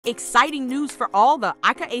Exciting news for all the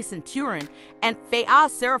AGLAYAN Gelin and Feyyaz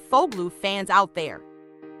Sarıfoglu fans out there.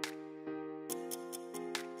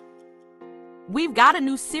 We've got a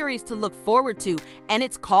new series to look forward to, and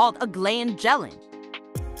it's called AGLAYAN GELIN.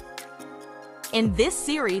 In this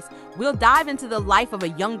series, we'll dive into the life of a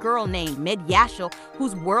young girl named Yasha,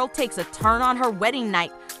 whose world takes a turn on her wedding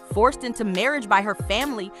night. Forced into marriage by her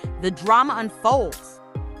family, the drama unfolds.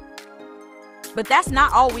 But that's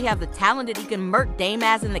not all. We have the talented Mert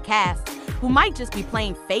Daymaz in the cast, who might just be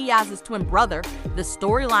playing Feyyaz's twin brother. The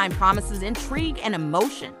storyline promises intrigue and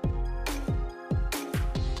emotion.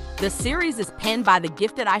 The series is penned by the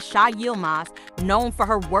gifted Ayşe Yılmaz, known for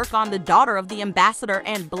her work on The Daughter of the Ambassador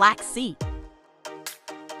and Black Sea.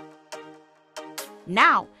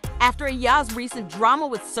 Now, after Feyyaz's recent drama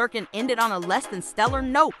with Serkan ended on a less than stellar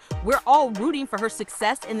note, we're all rooting for her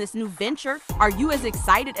success in this new venture. Are you as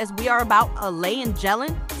excited as we are about AGLAYAN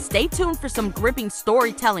GELIN? Stay tuned for some gripping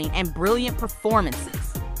storytelling and brilliant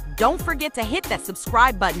performances. Don't forget to hit that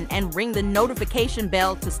subscribe button and ring the notification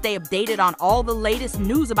bell to stay updated on all the latest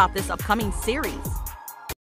news about this upcoming series.